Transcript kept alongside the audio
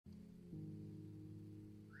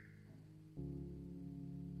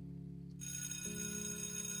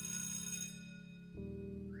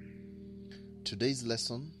today's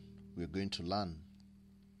lesson, we're going to learn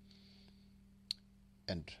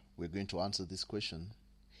and we're going to answer this question.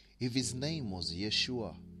 If his name was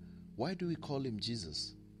Yeshua, why do we call him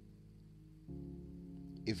Jesus?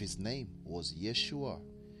 If his name was Yeshua,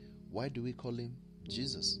 why do we call him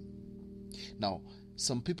Jesus? Now,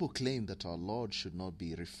 some people claim that our Lord should not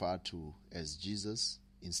be referred to as Jesus.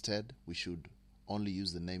 Instead, we should only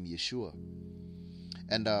use the name Yeshua.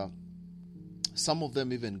 And some of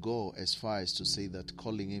them even go as far as to say that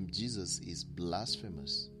calling him Jesus is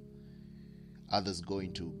blasphemous. Others go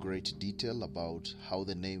into great detail about how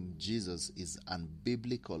the name Jesus is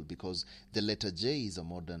unbiblical because the letter J is a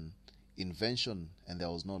modern invention and there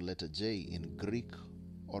was no letter J in Greek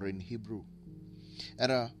or in Hebrew.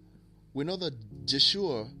 And we know that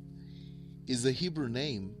Yeshua is a Hebrew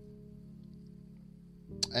name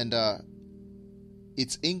and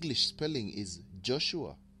its English spelling is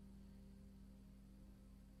Joshua.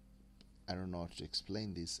 I don't know how to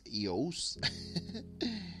explain this. Iesous.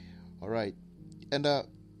 All right. And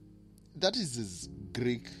that is his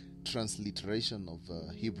Greek transliteration of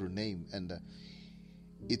Hebrew name. And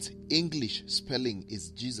its English spelling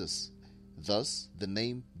is Jesus. Thus, the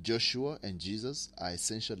name Joshua and Jesus are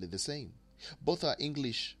essentially the same. Both are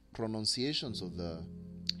English pronunciations of the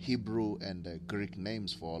Hebrew and Greek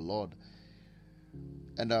names for our Lord.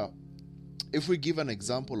 And if we give an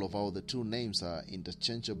example of how the two names are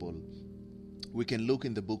interchangeable, we can look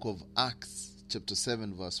in the book of Acts, chapter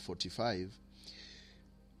 7, verse 45,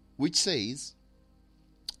 which says,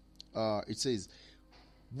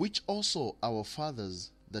 which also our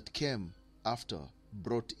fathers that came after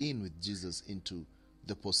brought in with Jesus into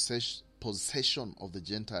the possession of the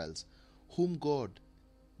Gentiles, whom God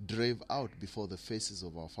drave out before the faces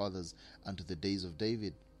of our fathers unto the days of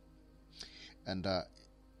David. And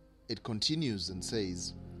it continues and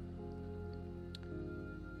says,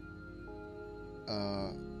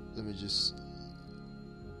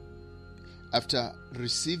 after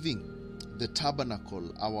receiving the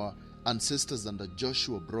tabernacle, our ancestors under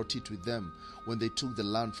Joshua brought it with them when they took the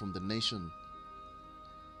land from the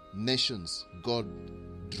nations God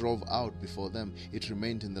drove out before them. It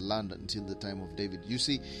remained in the land until the time of David. You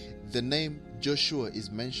see, the name Joshua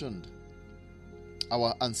is mentioned.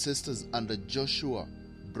 Our ancestors under Joshua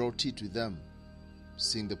brought it with them.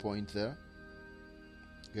 Seeing the point there?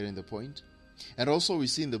 Getting the point? And also we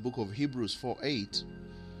see in the book of Hebrews 4:8,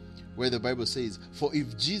 where the Bible says, for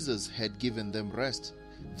if Jesus had given them rest,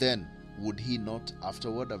 then would he not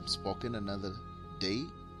afterward have spoken another day?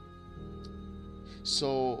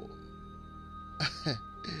 So,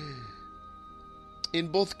 in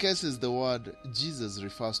both cases, the word Jesus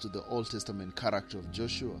refers to the Old Testament character of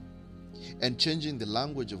Joshua. And changing the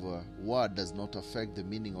language of a word does not affect the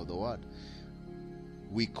meaning of the word.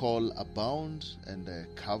 We call a bound and a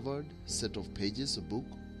covered set of pages a book.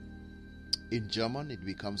 In German, it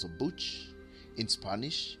becomes a Buch. In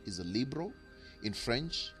Spanish, is a libro. In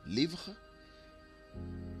French, livre.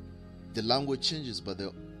 The language changes, but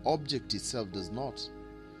the object itself does not.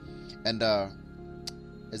 And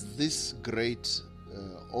as this great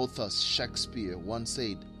author Shakespeare once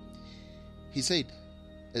said, he said,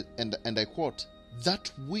 and I quote,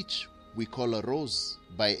 that which we call a rose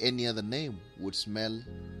by any other name would smell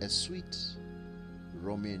as sweet.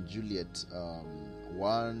 Romeo and Juliet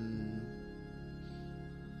 1,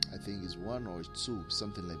 I think is 1 or 2,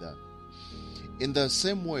 something like that. In the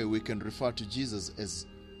same way, we can refer to Jesus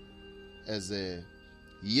as a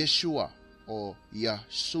Yeshua or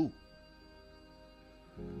Yahshua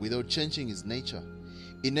without changing his nature.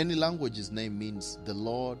 In any language, his name means the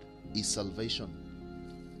Lord is salvation.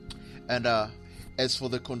 And as for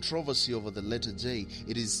the controversy over the letter J,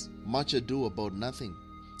 it is much ado about nothing.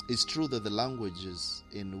 It's true that the languages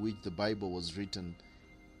in which the Bible was written,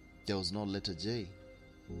 there was no letter J.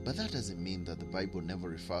 But that doesn't mean that the Bible never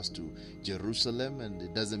refers to Jerusalem, and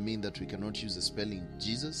it doesn't mean that we cannot use the spelling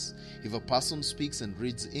Jesus. If a person speaks and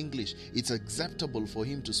reads English, it's acceptable for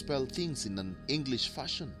him to spell things in an English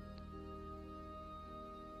fashion.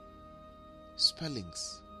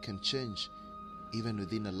 Spellings can change even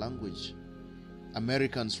within a language.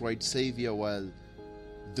 Americans write Savior while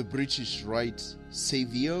the British write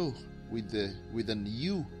Saviour with an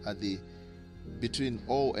U at the between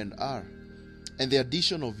O and R. And the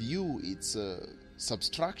addition of U, it's a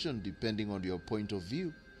subtraction depending on your point of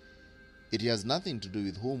view. It has nothing to do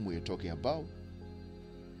with whom we're talking about.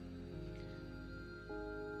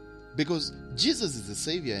 Because Jesus is the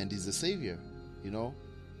Savior and He's the Savior, you know.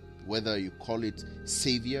 Whether you call it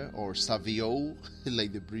Savior or Savio,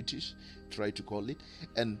 like the British try to call it.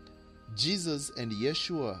 And Jesus and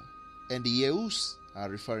Yeshua and Iesous are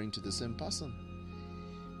referring to the same person.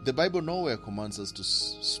 The Bible nowhere commands us to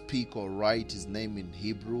speak or write his name in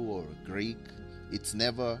Hebrew or Greek. It's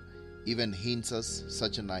never even hints us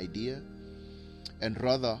such an idea. And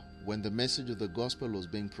rather, when the message of the gospel was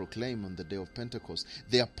being proclaimed on the day of Pentecost,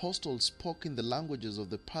 the apostles spoke in the languages of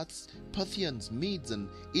the Parthians, Medes, and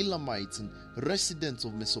Elamites, and residents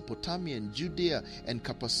of Mesopotamia and Judea and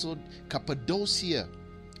Cappadocia,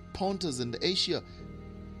 Pontus and Asia,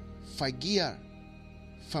 Phrygia,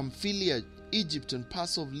 Pamphylia, Egypt, and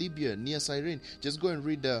parts of Libya near Cyrene. Just go and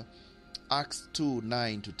read Acts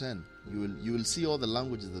 2:9-10. You will see all the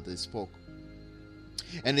languages that they spoke.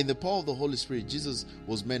 And in the power of the Holy Spirit, Jesus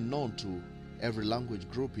was made known to every language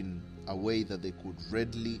group in a way that they could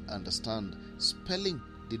readily understand. Spelling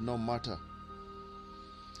did not matter.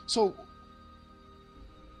 So,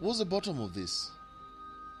 what's the bottom of this?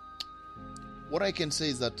 What I can say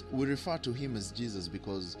is that we refer to him as Jesus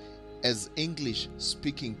because as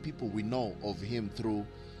English-speaking people, we know of him through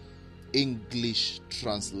English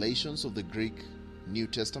translations of the Greek New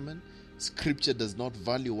Testament. Scripture does not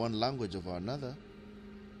value one language over another,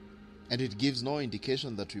 and it gives no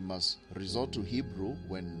indication that we must resort to Hebrew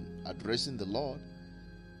when addressing the Lord.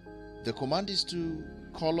 The command is to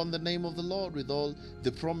call on the name of the Lord with all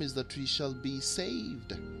the promise that we shall be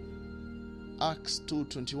saved. Acts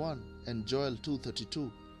 2:21 and Joel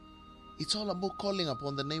 2:32. It's all about calling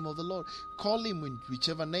upon the name of the Lord. Call him with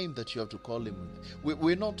whichever name that you have to call him with.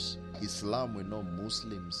 We're not Islam, we're not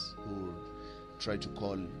Muslims who try to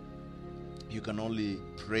call. You can only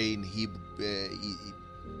pray in Hebrew,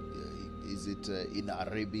 in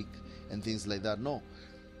Arabic and things like that. No,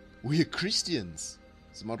 we're Christians.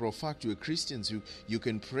 As a matter of fact, we're Christians. You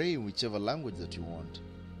can pray in whichever language that you want.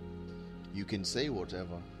 You can say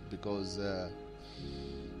whatever because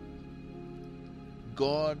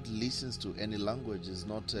God listens to any language. Is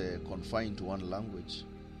not confined to one language.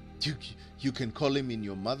 You can call him in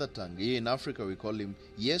your mother tongue. Here in Africa, we call him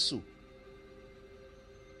Yeshua.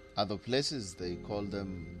 Other places, they call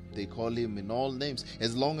him in all names.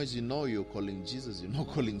 As long as you know you're calling Jesus, you're not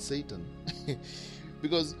calling Satan.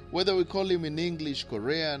 Because whether we call him in English,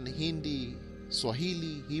 Korean, Hindi,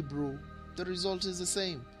 Swahili, Hebrew, the result is the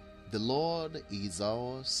same. The Lord is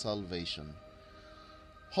our salvation.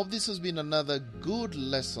 Hope this has been another good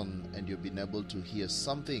lesson and you've been able to hear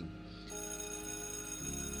something.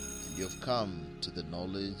 And you've come to the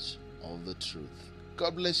knowledge of the truth.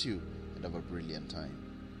 God bless you and have a brilliant time.